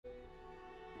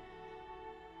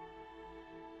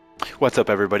What's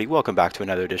up, everybody? Welcome back to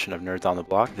another edition of Nerds on the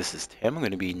Block. This is Tim. I'm going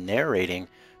to be narrating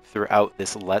throughout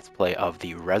this Let's Play of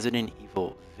the Resident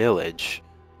Evil Village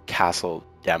Castle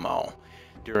demo.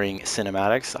 During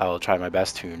cinematics, I will try my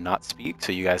best to not speak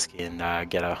so you guys can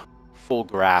get a full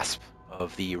grasp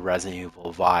of the Resident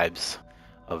Evil vibes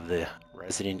of the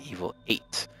Resident Evil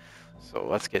 8. So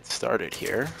let's get started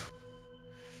here.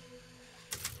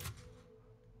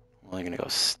 I'm only going to go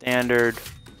standard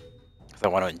because I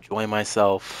want to enjoy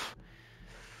myself.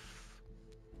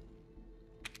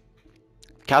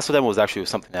 Castle demo was actually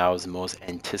something that I was most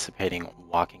anticipating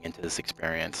walking into this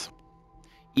experience.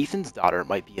 Ethan's daughter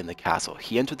might be in the castle.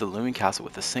 He entered the looming castle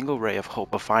with a single ray of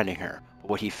hope of finding her, but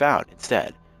what he found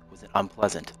instead was a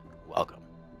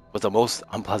most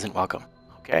unpleasant welcome.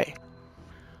 Okay,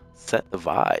 set the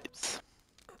vibes.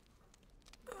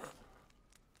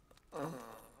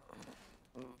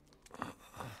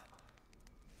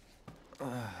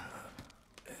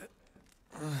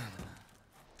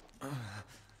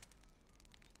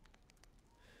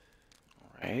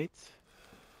 Alright.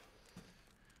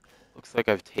 Looks like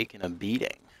I've taken a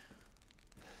beating.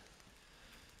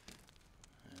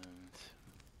 And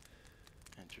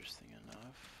interesting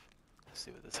enough. Let's see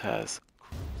what this has.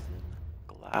 Crimson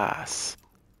glass.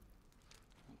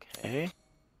 Okay.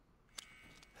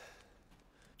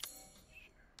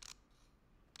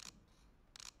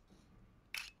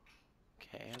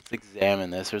 Okay, let's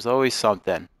examine this. There's always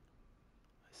something. I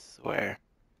swear.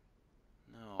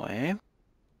 No, eh?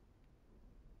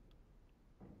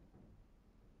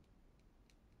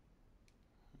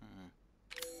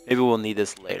 Maybe we'll need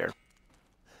this later.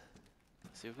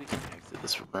 Let's see if we can exit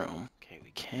this room. Okay,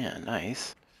 we can.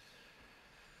 Nice.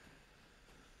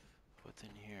 What's in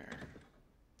here?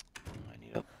 I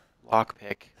need a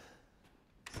lockpick.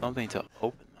 Something to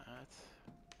open that.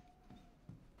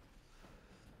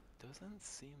 Doesn't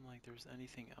seem like there's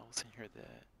anything else in here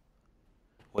that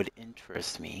would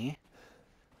interest me.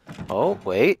 Oh,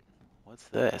 wait. What's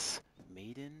this?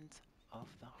 Maidens of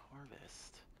the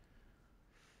Harvest.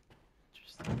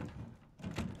 Interesting.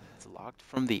 It's locked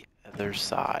from the other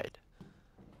side.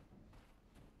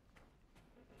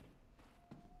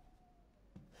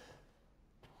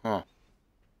 Huh.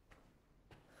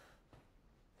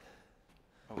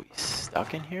 Are we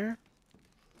stuck in here?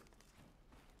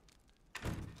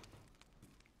 Let's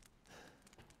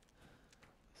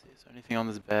see, is there anything on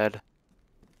this bed?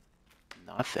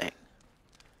 Nothing.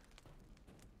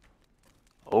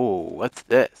 Oh, what's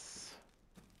this?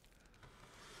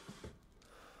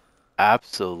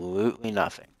 Absolutely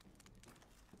nothing.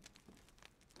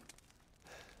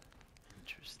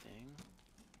 Interesting.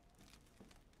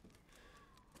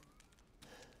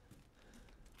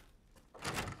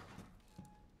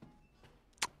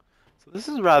 So this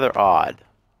is rather odd.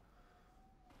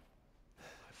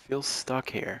 I feel stuck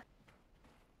here.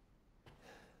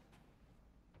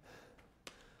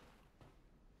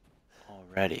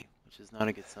 Already, which is not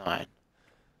a good sign.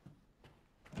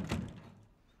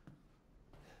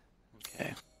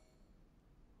 Okay.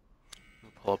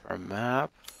 We'll pull up our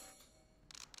map.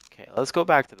 Okay, let's go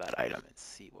back to that item and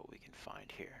see what we can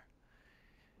find here.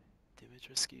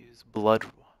 Dimitrescu's blood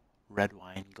red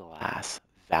wine glass.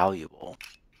 Valuable.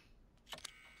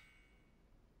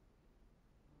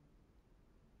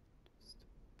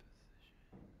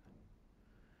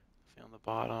 Nothing on the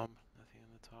bottom, nothing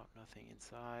on the top, nothing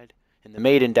inside. In the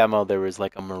Maiden demo, there was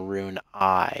like a maroon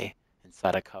eye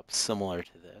inside a cup similar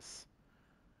to this.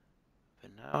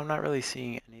 But now I'm not really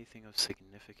seeing anything of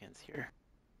significance here.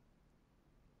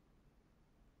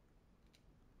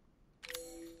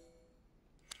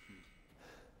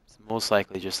 It's most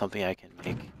likely just something I can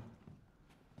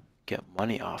get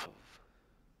money off of.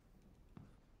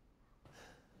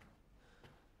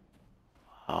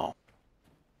 Wow.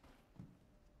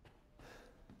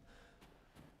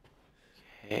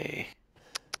 Okay.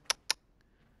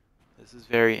 This is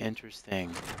very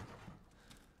interesting.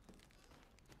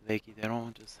 They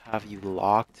don't just have you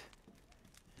locked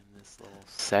in this little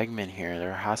segment here.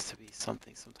 There has to be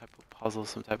something, some type of puzzle,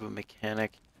 some type of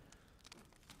mechanic.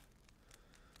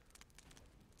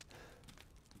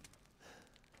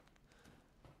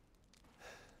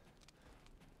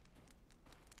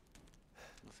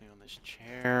 Nothing on this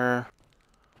chair.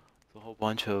 There's a whole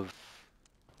bunch of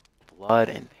blood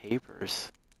and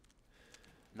papers.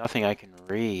 Nothing I can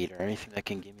read or anything that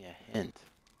can give me a hint.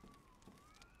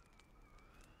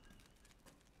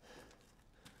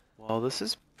 Well, this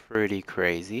is pretty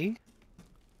crazy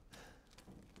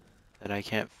that I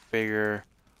can't figure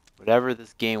whatever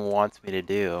this game wants me to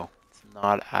do. It's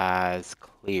not as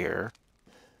clear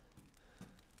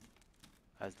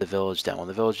as the Village demo.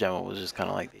 The Village demo was just kind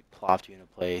of like they plopped you in a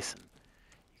place and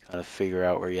you kind of figure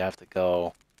out where you have to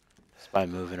go just by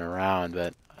moving around,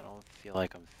 but I don't feel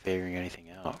like I'm figuring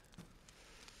anything out.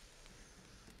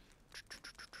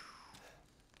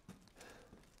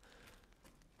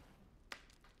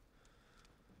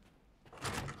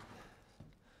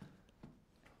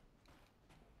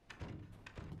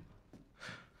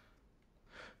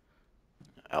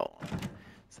 Oh,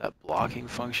 is that blocking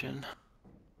function?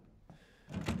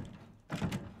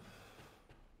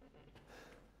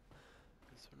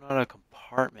 It's not a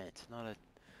compartment, not a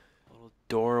little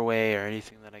doorway or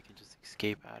anything that I can just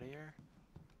escape out of here.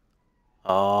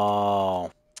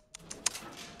 Oh,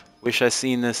 wish I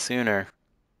seen this sooner.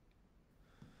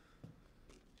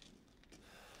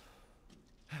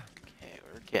 Okay,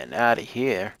 we're getting out of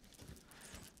here.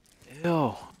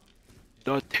 Ew,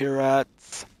 dirty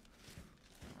rats.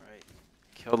 Alright,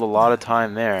 killed a lot of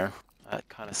time there. That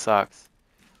kind of sucks.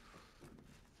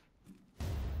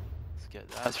 Let's get,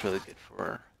 that's really good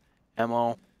for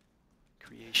ammo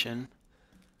creation.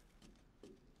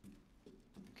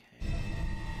 Okay,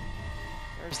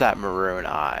 there's that maroon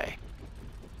eye.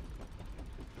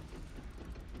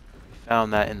 We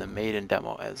found that in the maiden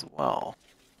demo as well.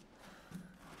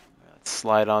 Let's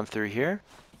slide on through here.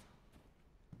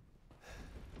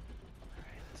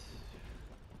 Alright,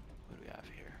 what do we have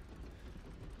here?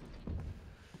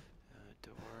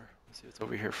 Door. Let's see what's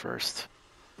over here first.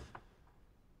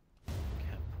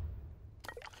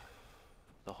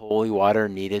 The holy water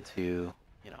needed to,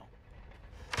 you know,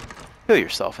 heal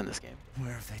yourself in this game.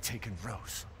 Where have they taken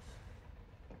Rose?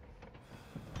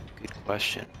 Good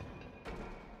question.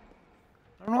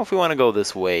 I don't know if we want to go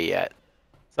this way yet.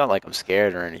 It's not like I'm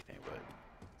scared or anything, but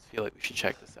I feel like we should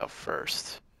check this out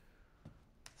first.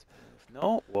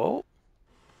 No, whoa.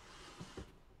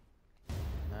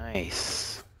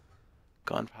 Nice.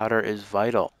 Gunpowder is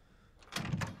vital.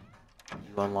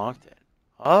 You unlocked it.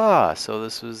 Ah, so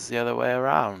this was the other way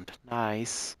around.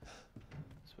 Nice.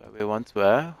 That's where we once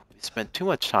were. We spent too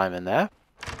much time in there.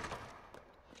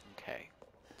 Okay.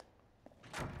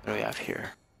 What do we have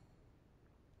here?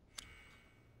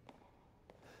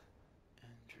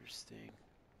 Interesting.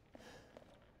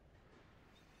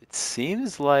 It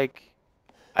seems like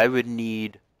I would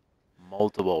need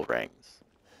multiple rings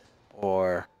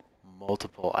or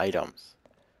multiple items.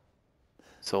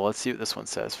 So let's see what this one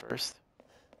says first.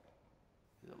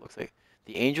 It looks like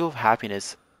the Angel of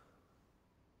Happiness.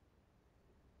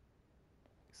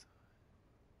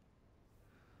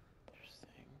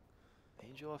 Interesting. The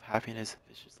Angel of Happiness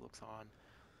vicious looks on,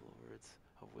 words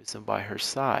of wisdom by her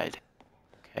side.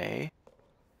 Okay.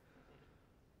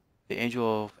 The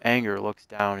Angel of Anger looks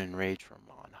down in rage from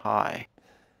on high.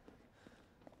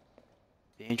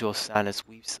 The Angel of Sadness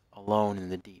weeps alone in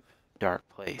the deep, dark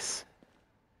place.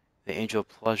 The Angel of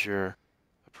Pleasure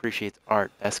appreciates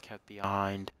art best kept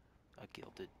behind a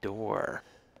gilded door.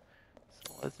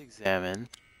 So let's examine.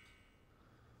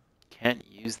 Can't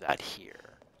use that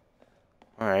here.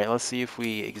 Alright, let's see if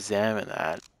we examine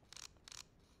that.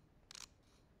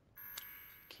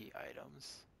 Key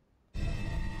items.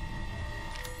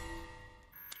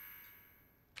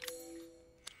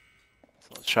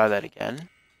 So let's try that again.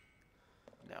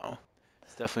 No,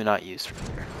 it's definitely not used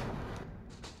for here.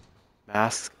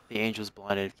 Mask the Angel's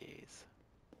blinded gaze.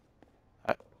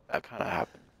 That kind of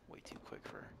happened way too quick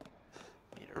for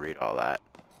me to read all that.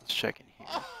 Let's check in here.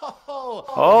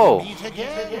 Oh! Meet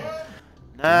again.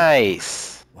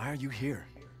 Nice! Why are you here?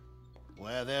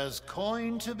 Where there's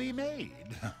coin to be made.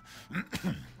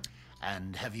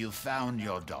 And have you found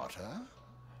your daughter?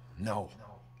 No.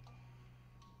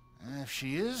 If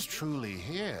she is truly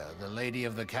here, the lady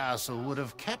of the castle would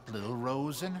have kept little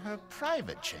Rose in her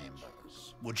private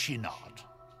chambers, would she not?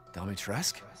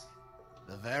 Dimitrescu?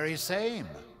 The very same.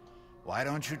 Why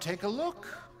don't you take a look?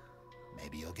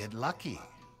 Maybe you'll get lucky.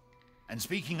 And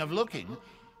speaking of looking,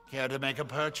 care to make a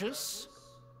purchase?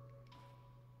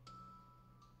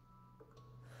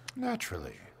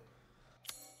 Naturally.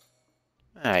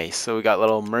 Nice, so we got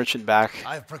little merchant back.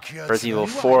 I've procured Resident Evil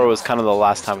some 4 was items. kind of the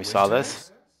last time we saw Winters.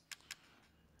 this.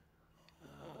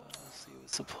 Let's see what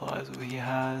supplies he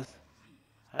has.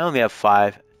 I only have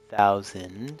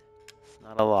 5,000. It's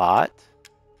not a lot.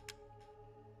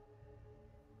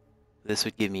 This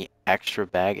would give me extra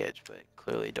baggage, but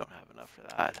clearly don't have enough for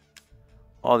that.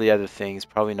 All the other things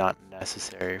probably not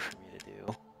necessary for me to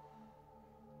do.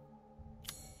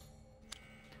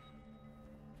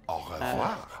 Au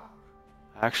revoir.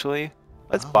 Actually,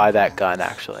 let's buy that gun,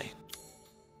 actually.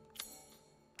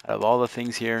 Out of all the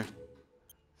things here,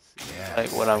 Yes,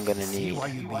 like what I'm gonna see need. why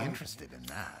you'd be interested in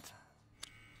that.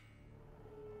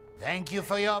 Thank you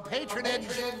for your patronage.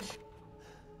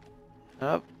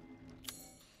 Up.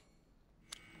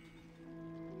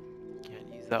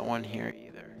 that one here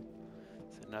either.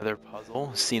 It's another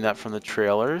puzzle. Seen that from the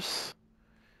trailers.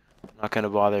 I'm not going to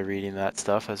bother reading that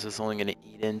stuff, as it's only going to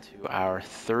eat into our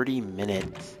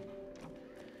 30-minute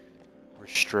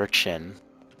restriction.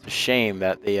 It's a shame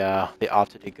that they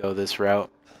opted to go this route.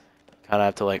 Kind of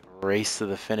have to like race to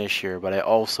the finish here, but I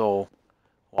also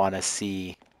want to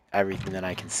see everything that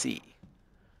I can see.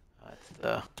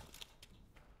 That's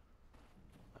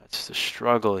the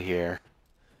struggle here.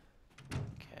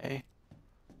 Okay,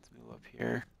 let's move up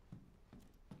here.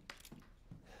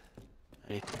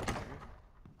 Anything here?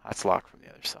 That's locked from the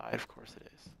other side, of course it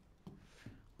is.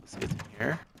 Let's see what's in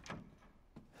here.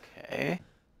 Okay,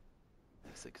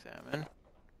 let's examine.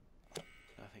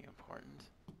 Nothing important.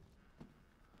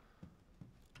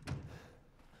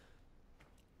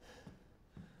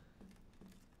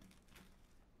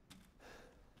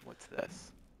 What's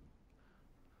this?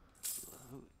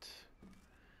 Loot.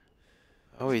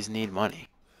 Always need money.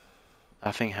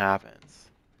 Nothing happens.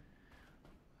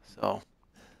 So,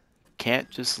 can't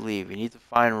just leave. We need to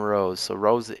find Rose. So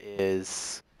Rose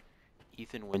is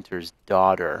Ethan Winter's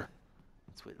daughter.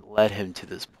 That's what led him to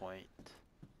this point,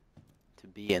 to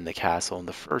be in the castle in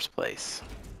the first place.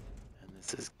 And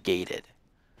this is gated.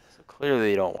 So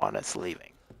clearly they don't want us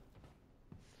leaving.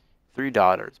 3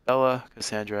 daughters, Bella,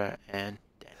 Cassandra, and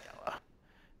Daniela.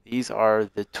 These are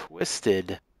the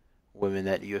twisted women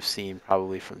that you have seen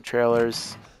probably from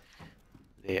trailers.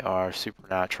 They are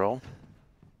supernatural.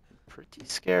 Pretty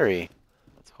scary.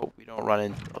 Let's hope we don't run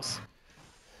into those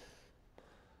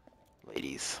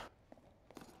ladies.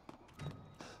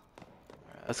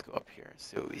 Alright, let's go up here and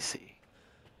see what we see.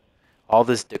 All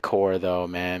this decor though,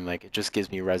 man, like it just gives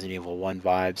me Resident Evil 1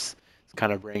 vibes. It's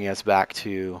kind of bringing us back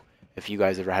to, if you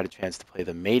guys ever had a chance to play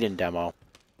the Maiden demo,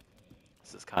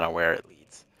 this is kind of where it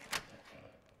leads.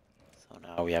 So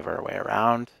now we have our way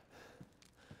around.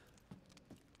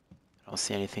 I don't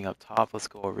see anything up top. Let's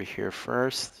go over here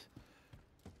first.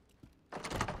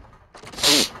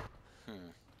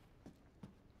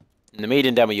 In the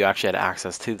Maiden demo, you actually had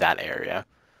access to that area.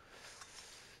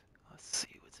 Let's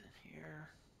see what's in here.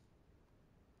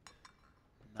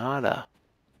 Nada.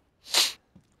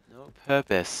 No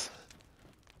purpose.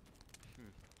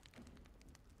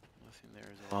 Nothing there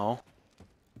as well.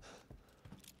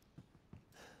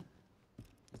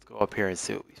 Let's go up here and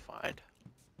see what we find.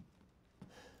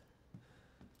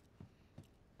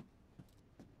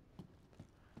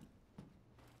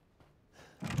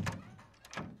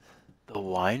 The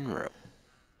wine room.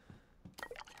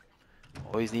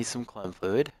 Always need some clem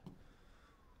fluid.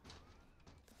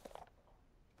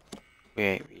 We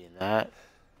ain't reading that.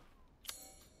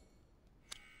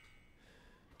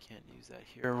 Can't use that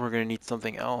here. We're gonna need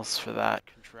something else for that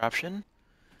contraption.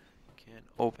 Can't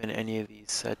open any of these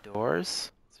set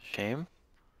doors. It's a shame.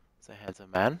 It's a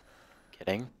handsome man.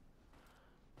 Kidding.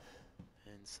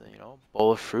 And so, you know,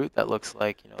 bowl of fruit that looks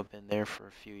like, you know, been there for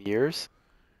a few years.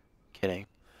 Kidding.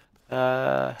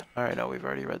 Alright, no, we've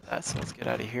already read that, so let's get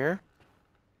out of here.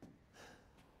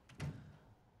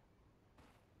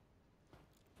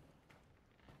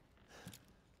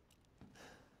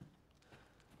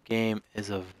 Game is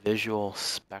a visual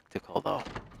spectacle, though.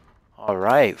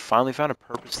 Alright, finally found a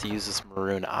purpose to use this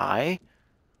maroon eye.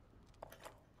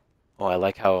 Oh, I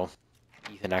like how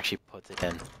Ethan actually puts it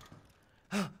in.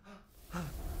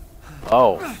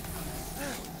 Oh.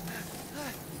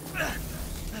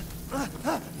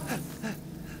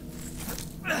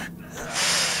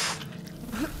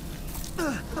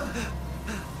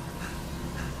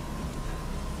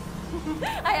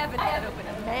 I haven't had open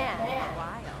a man in a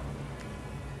while.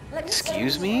 Let me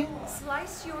Excuse me?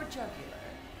 Slice your jugular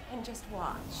and just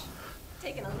watch.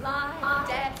 Taken alive,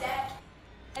 dead,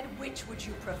 and which would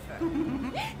you prefer?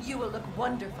 You will look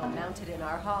wonderful mounted in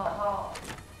our hall.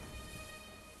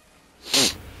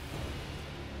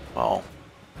 Well,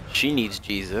 she needs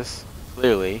Jesus,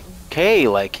 clearly. Okay,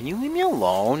 like, can you leave me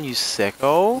alone, you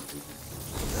sicko?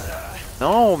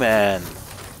 No, man.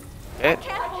 Okay.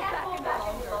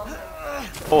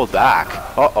 Hold back.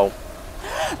 Uh-oh.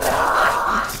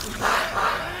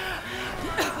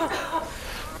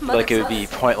 Like it would be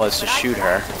pointless to shoot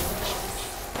her.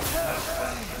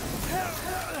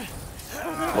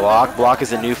 Block. Block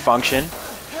is a new function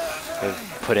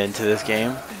they've put into this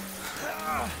game.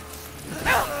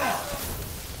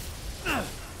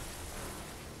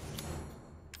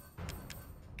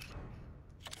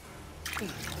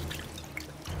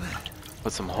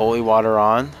 Put some holy water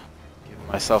on. Give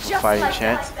myself a fighting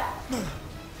chance.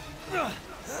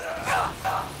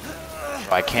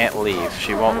 I can't leave.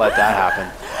 She won't let that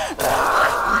happen.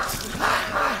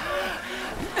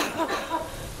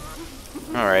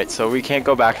 Alright, so we can't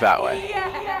go back that way.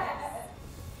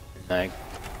 I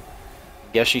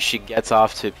guessing she gets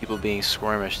off to people being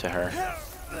squirmish to her.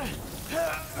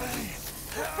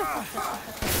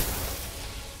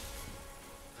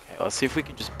 Okay, let's see if we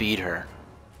can just beat her.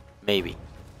 Maybe.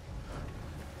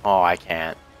 Oh, I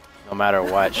can't. No matter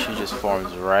what, she just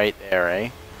forms right there, eh?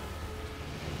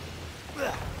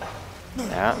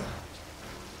 Yeah.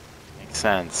 Makes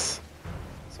sense.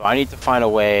 So I need to find a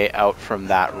way out from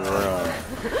that room.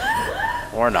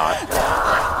 Or not.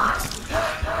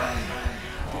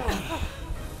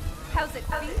 How's it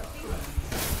feel?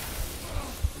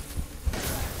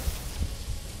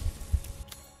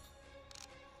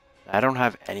 I don't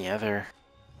have any other.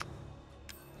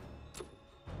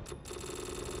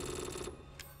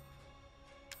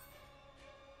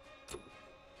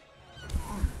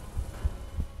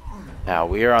 Now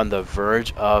we are on the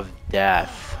verge of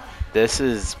death. This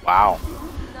is wow.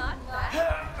 Not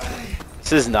bad.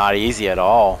 This is not easy at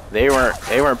all. They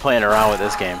weren't playing around with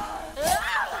this game.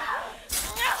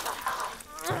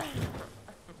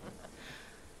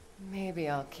 Maybe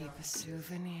I'll keep a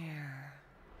souvenir.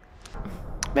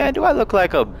 Man, do I look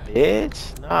like a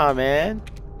bitch? Nah, man.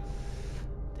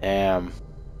 Damn.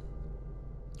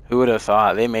 Who would have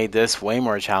thought? They made this way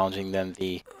more challenging than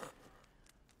the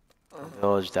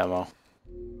village demo.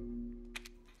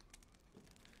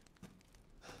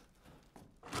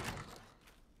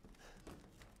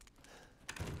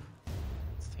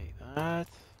 Let's take that.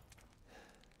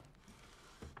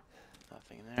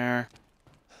 Nothing there.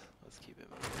 Let's keep it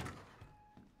moving.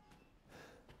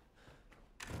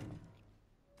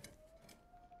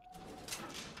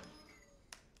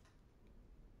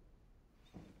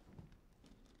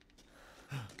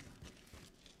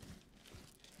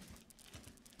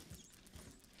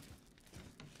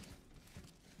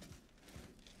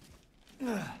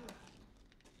 Nice.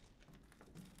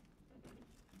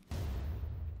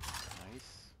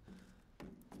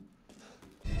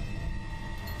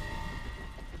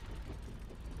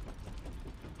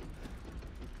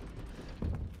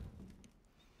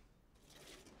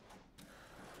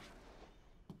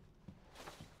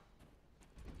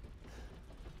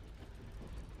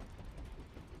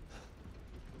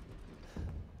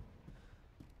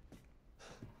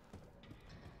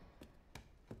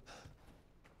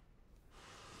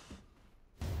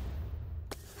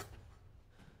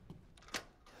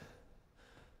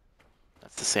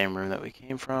 That's the same room that we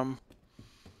came from.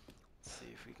 Let's see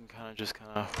if we can kind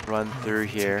of run through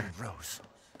here. Rose.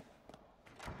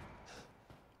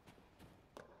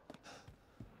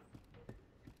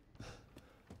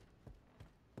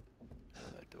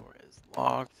 That door is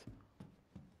locked.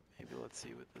 Maybe let's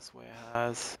see what this way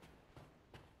has.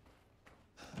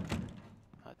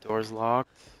 That door's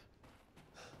locked.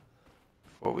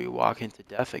 Before we walk into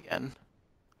death again.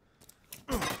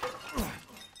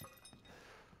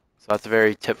 So that's a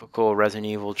very typical Resident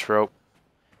Evil trope.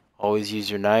 Always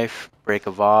use your knife, break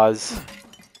a vase,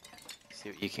 see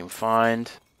what you can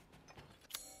find.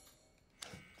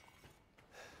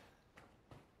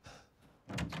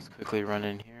 Just quickly run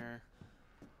in here.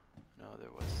 No,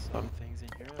 there was some things in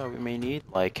here that we may need,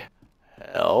 like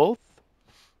health.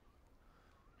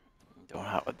 Don't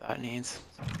have what that needs.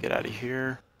 So let's get out of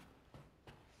here.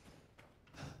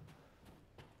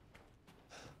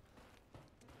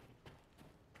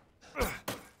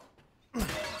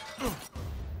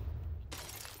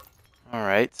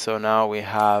 Alright, so now we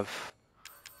have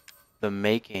the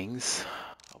makings.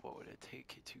 What would it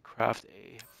take to craft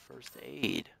a first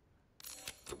aid?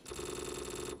 So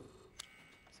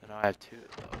now I have 2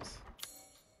 of those.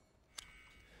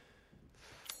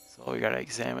 So we gotta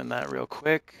examine that real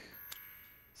quick.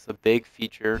 It's a big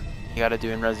feature you gotta do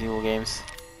in Resident Evil games.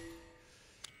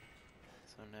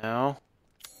 So now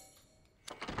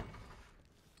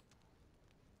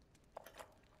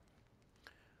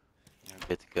we're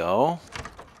good to go.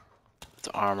 Let's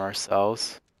arm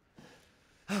ourselves.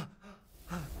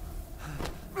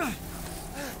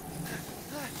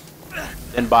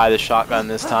 Didn't buy the shotgun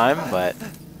this time, but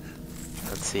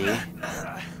let's see. I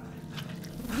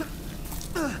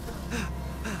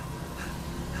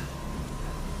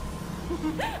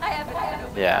haven't had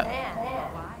a Yeah. man in a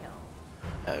while.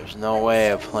 There's no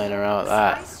way of playing around with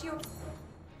that. Slice your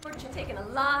fortune. Taken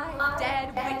alive,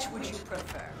 dead, which would you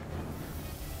prefer?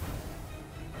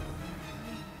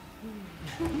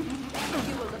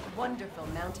 You will look wonderful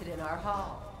mounted in our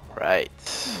hall. Right.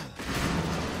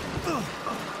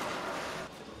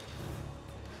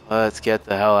 Let's get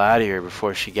the hell out of here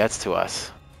before she gets to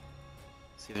us.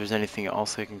 See if there's anything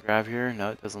else I can grab here.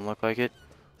 No, it doesn't look like it.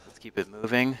 Let's keep it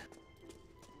moving.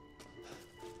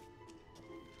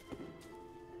 Okay,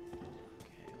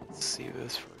 let's see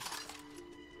this first.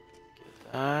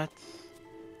 Get that.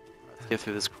 Let's Get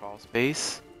through this crawl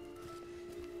space.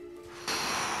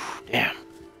 Damn.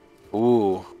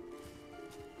 Ooh.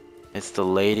 It's the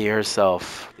lady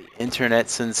herself. The internet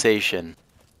sensation.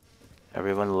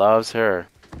 Everyone loves her.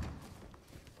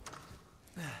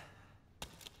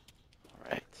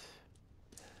 Alright.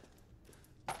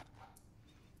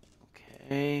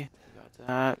 Okay. We got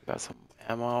that. We got some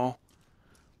ammo.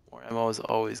 More ammo is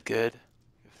always good.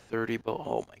 We have 30 bullets.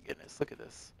 Oh my goodness. Look at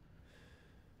this.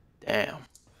 Damn.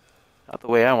 Not the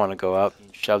way I want to go out,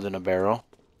 being shoved in a barrel.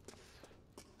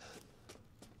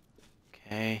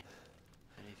 Okay.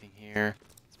 Anything here?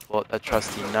 Let's pull out that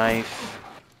trusty knife.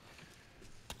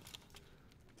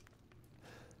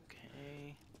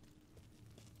 Okay.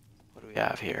 What do we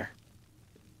have here?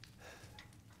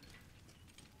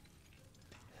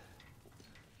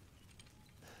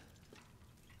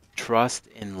 Trust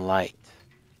in light.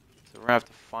 So we're gonna have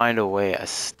to find a way, a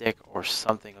stick or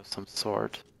something of some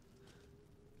sort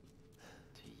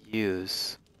to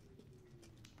use.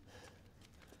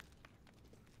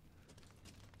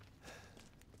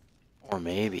 Or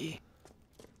maybe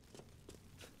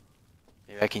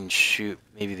I can shoot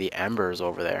maybe the embers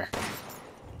over there.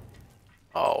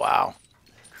 Oh wow.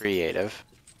 Creative.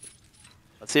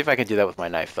 Let's see if I can do that with my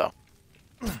knife though.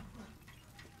 Okay,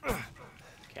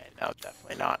 no,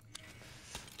 definitely not.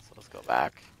 So let's go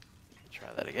back. Try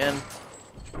that again.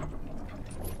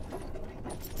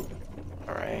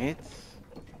 Alright.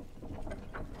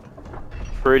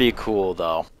 Pretty cool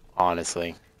though,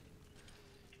 honestly.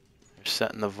 They're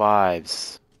setting the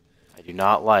vibes. I do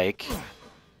not like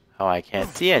how I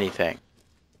can't see anything.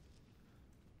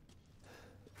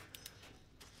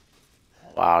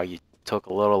 Wow, you took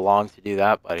a little long to do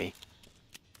that, buddy.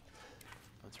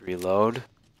 Let's reload.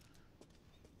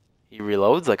 He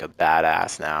reloads like a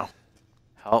badass now.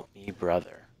 Help me,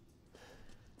 brother.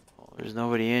 Well, there's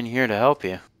nobody in here to help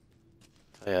you. I'll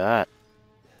tell you that.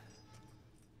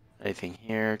 Anything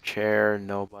here? Chair?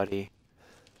 Nobody.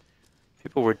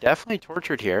 People were definitely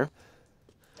tortured here.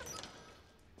 I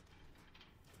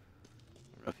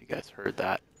don't know if you guys heard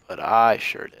that, but I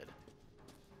sure did.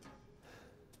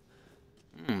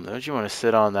 Don't you want to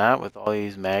sit on that with all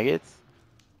these maggots?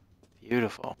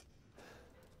 Beautiful.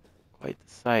 Quite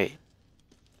the sight.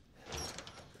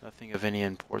 Nothing of any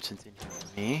importance in here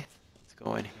for me. Let's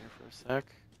go in here for a sec.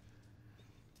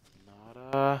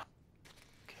 Nada.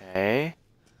 Okay.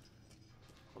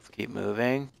 Let's keep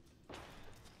moving.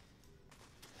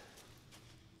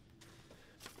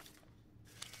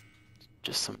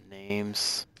 Just some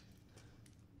names.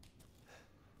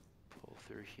 Pull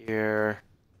through here.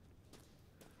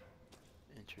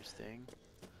 Interesting.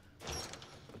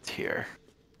 What's here?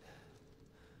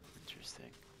 Interesting.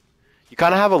 You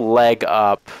kind of have a leg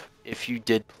up if you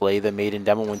did play the maiden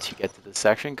demo once you get to this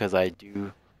section, because I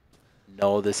do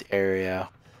know this area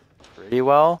pretty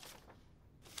well.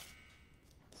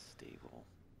 Stable.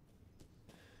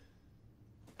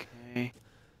 Okay.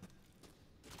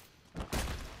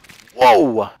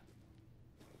 Whoa!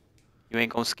 You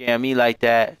ain't gonna scare me like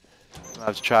that. I'm gonna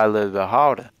have to try a little bit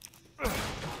harder.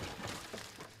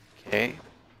 Okay.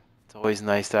 It's always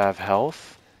nice to have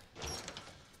health.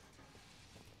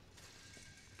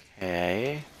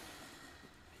 Okay.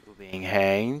 People being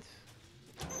hanged.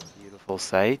 Beautiful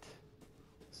sight.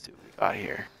 Let's see what we got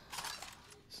here.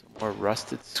 Some more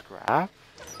rusted scrap.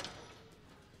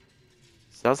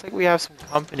 Sounds like we have some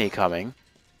company coming.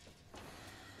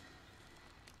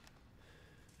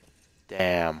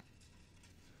 Damn.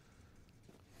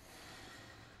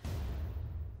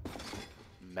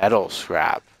 Metal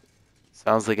scrap.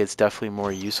 Sounds like it's definitely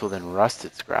more useful than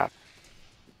rusted scrap.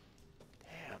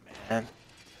 Damn, man.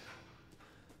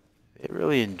 They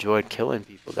really enjoyed killing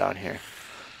people down here.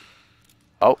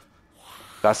 Oh,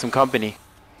 got some company.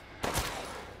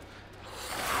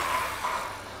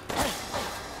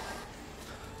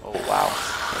 Oh, wow.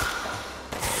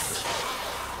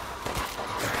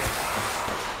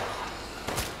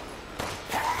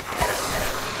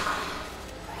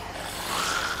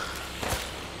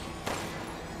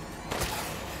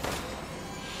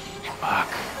 Fuck.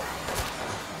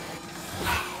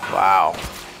 Wow.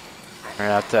 We're gonna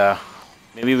have to...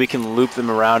 Maybe we can loop them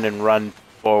around and run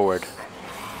forward.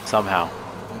 Somehow.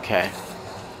 Okay.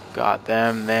 Got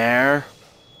them there.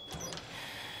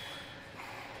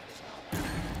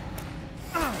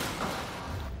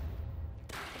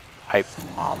 Pipe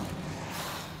bomb.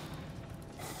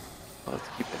 Let's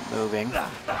keep it moving.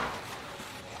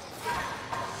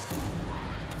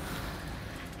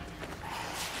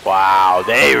 Wow,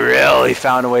 they really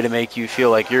found a way to make you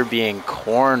feel like you're being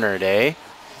cornered, eh?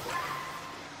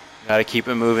 Gotta keep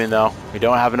it moving though. We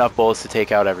don't have enough bullets to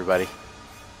take out everybody.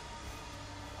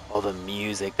 Oh, the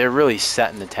music. They're really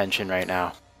setting the tension right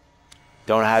now.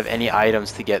 Don't have any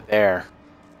items to get there.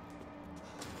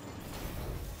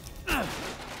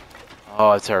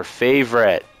 Oh, it's our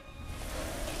favorite.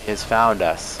 She has found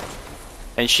us.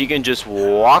 And she can just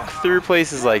walk through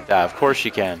places like that. Of course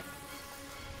she can.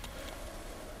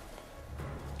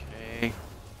 Okay.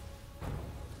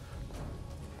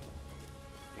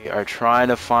 We are trying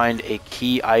to find a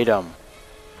key item.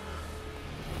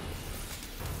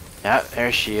 Yeah,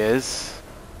 there she is.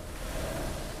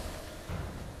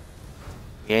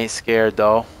 We ain't scared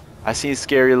though. I seen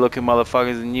scary looking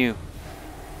motherfuckers than you.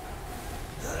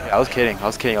 I was kidding.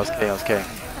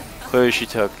 Clearly she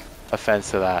took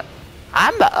offense to that.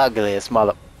 I'm the ugliest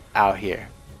mother out here.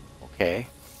 Okay.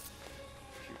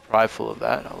 If you're prideful of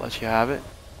that, I'll let you have it.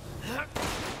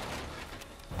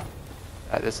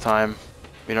 At this time,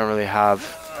 we don't really have...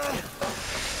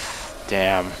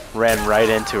 Damn. Ran right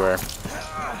into her.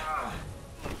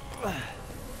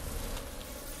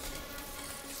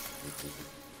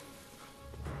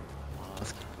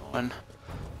 Let's keep going.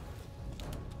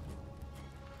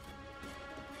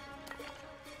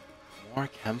 More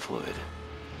chem fluid.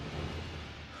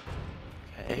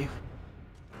 Okay.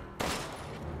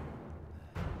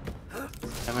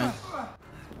 7.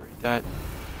 Read that.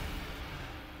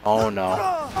 Oh no.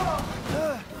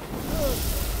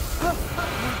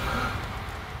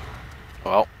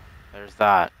 Well, there's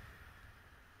that.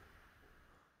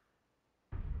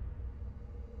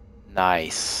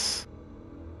 Nice.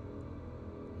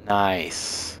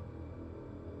 Nice.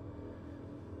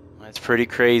 That's pretty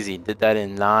crazy. Did that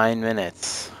in 9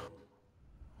 minutes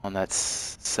on that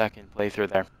second playthrough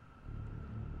there.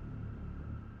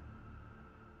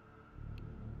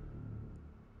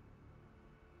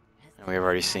 And we've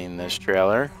already seen this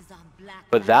trailer.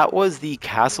 But that was the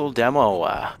castle demo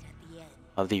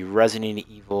of the Resident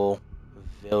Evil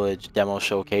Village demo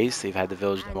showcase. They've had the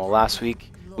Village demo last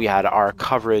week. We had our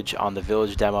coverage on the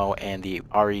Village demo and the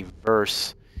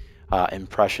RE-verse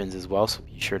impressions as well, so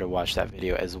be sure to watch that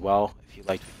video as well if you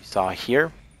liked what you saw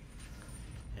here.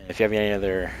 And if you have any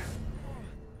other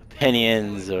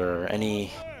opinions or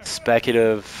any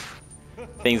speculative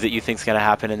things that you think is going to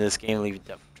happen in this game,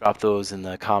 drop those in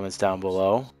the comments down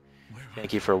below.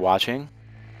 Thank you for watching.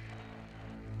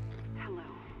 Hello.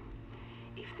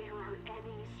 If there are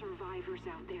any survivors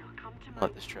out there, come to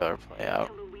Let this trailer play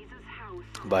out. Louisa's house.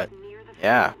 But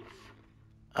yeah.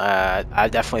 I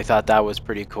definitely thought that was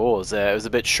pretty cool. It was a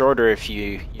bit shorter if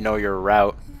you know your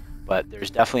route, but there's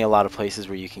definitely a lot of places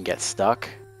where you can get stuck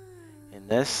in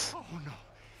this. Oh no.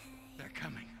 They're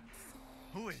coming.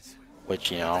 Who is?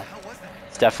 Which, you know,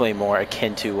 it's definitely more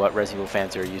akin to what Resident Evil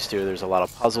fans are used to. There's a lot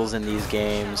of puzzles in these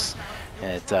games,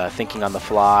 and thinking on the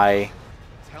fly,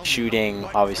 shooting.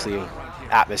 Obviously,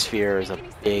 atmosphere is a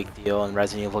big deal in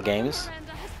Resident Evil games,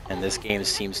 and this game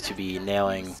seems to be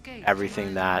nailing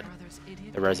everything that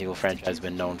the Resident Evil franchise has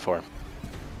been known for.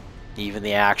 Even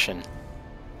the action.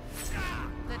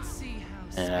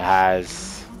 And it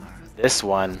has this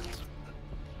one.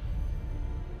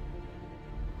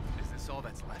 Is this all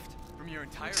that's left from your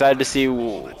entire Excited to see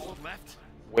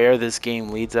where this game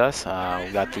leads us.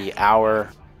 We got the hour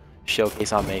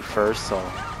showcase on May 1st, so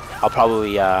I'll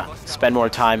probably spend more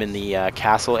time in the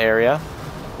castle area.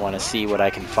 Want to see what I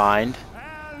can find,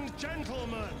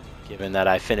 given that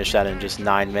I finished that in just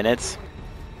 9 minutes.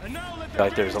 I feel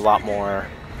like there's a lot more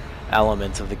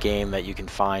elements of the game that you can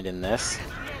find in this.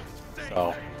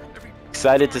 So,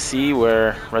 excited to see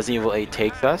where Resident Evil 8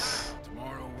 takes us.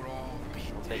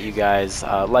 Hope that you guys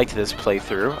liked this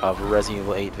playthrough of Resident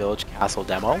Evil 8 Village Castle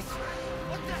demo.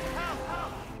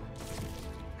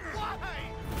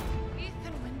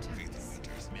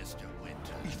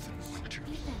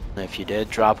 And if you did,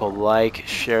 drop a like,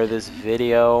 share this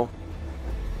video,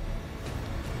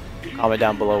 comment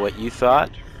down below what you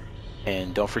thought.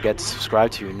 And don't forget to subscribe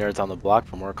to Nerds on the Block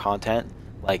for more content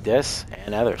like this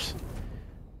and others.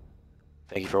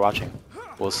 Thank you for watching.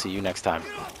 We'll see you next time.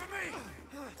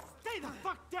 Stay the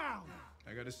fuck down!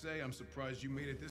 I gotta say, I'm surprised you made it this